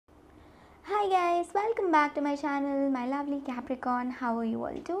Hi guys, welcome back to my channel, my lovely Capricorn. How are you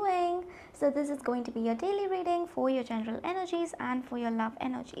all doing? So this is going to be your daily reading for your general energies and for your love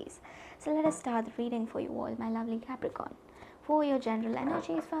energies. So let us start the reading for you all, my lovely Capricorn. For your general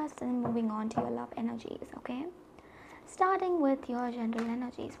energies first and moving on to your love energies, okay? Starting with your general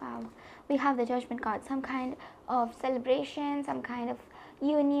energies, wow. We have the Judgment card, some kind of celebration, some kind of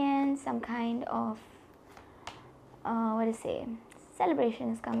union, some kind of, celebration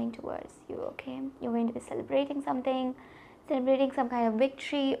is coming towards you, okay? You're going to be celebrating something, celebrating some kind of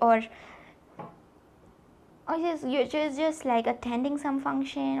victory, or you're just like attending some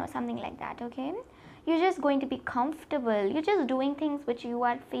function or something like that, okay? You're just going to be comfortable. You're just doing things which you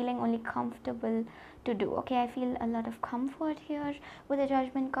are feeling only comfortable to do, okay? I feel a lot of comfort here with the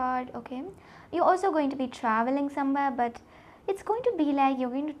Judgment card, okay? You're also going to be traveling somewhere, but it's going to be like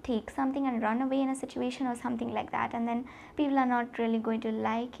you're going to take something and run away in a situation or something like that, and then people are not really going to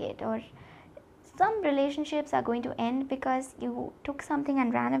like it, or some relationships are going to end because you took something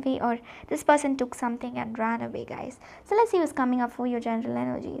and ran away, or this person took something and ran away, guys. So let's see what's coming up for your general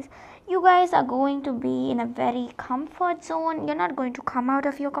energies. You guys are going to be in a very comfort zone. You're not going to come out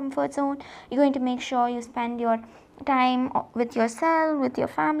of your comfort zone. You're going to make sure you spend your time with yourself, with your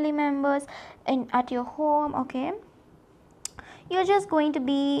family members, and at your home, okay? You're just going to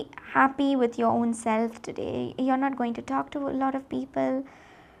be happy with your own self today. You're not going to talk to a lot of people.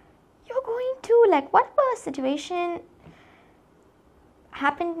 You're going to, like, whatever situation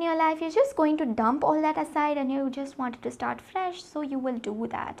happened in your life, you're just going to dump all that aside and you just wanted to start fresh, so you will do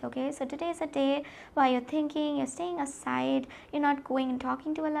that, okay? So today is a day while you're thinking, you're staying aside, you're not going and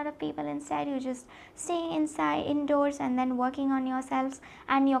talking to a lot of people. Instead, you're just staying inside, indoors, and then working on yourselves,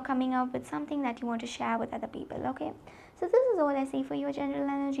 and you're coming up with something that you want to share with other people, okay? So this is all I see for your general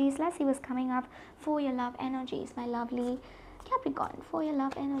energies. Let's see what's coming up for your love energies, my lovely Capricorn, for your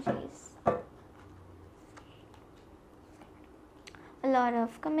love energies. A lot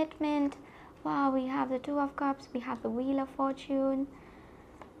of commitment. Wow, we have the Two of Cups, we have the Wheel of Fortune.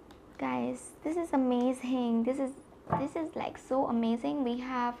 Guys, this is amazing. This is like so amazing. We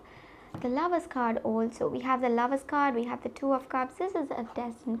have the Lovers card also. We have the Lovers card, we have the Two of Cups. This is a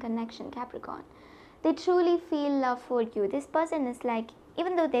destined connection, Capricorn. They truly feel love for you. This person is like,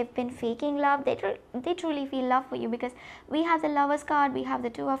 even though they've been faking love, they truly feel love for you, because we have the Lovers card, we have the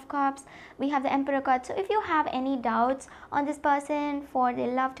Two of Cups, we have the Emperor card. So if you have any doubts on this person for their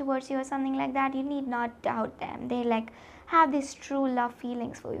love towards you or something like that, you need not doubt them. They like have these true love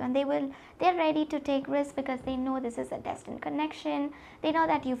feelings for you, and they're ready to take risks because they know this is a destined connection. They know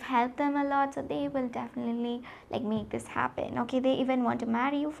that you've helped them a lot, so they will definitely like make this happen, okay? They even want to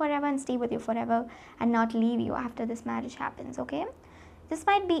marry you forever and stay with you forever and not leave you after this marriage happens, okay? This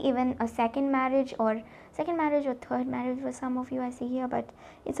might be even a second marriage or third marriage for some of you, I see here, but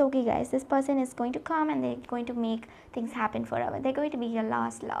it's okay, guys. This person is going to come and they're going to make things happen forever. They're going to be your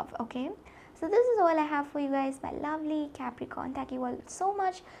last love, okay? So this is all I have for you guys, my lovely Capricorn. Thank you all so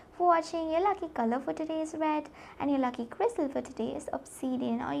much for watching. Your lucky color for today is red, and your lucky crystal for today is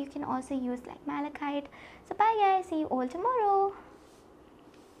obsidian, or you can also use like malachite. So bye guys, see you all tomorrow.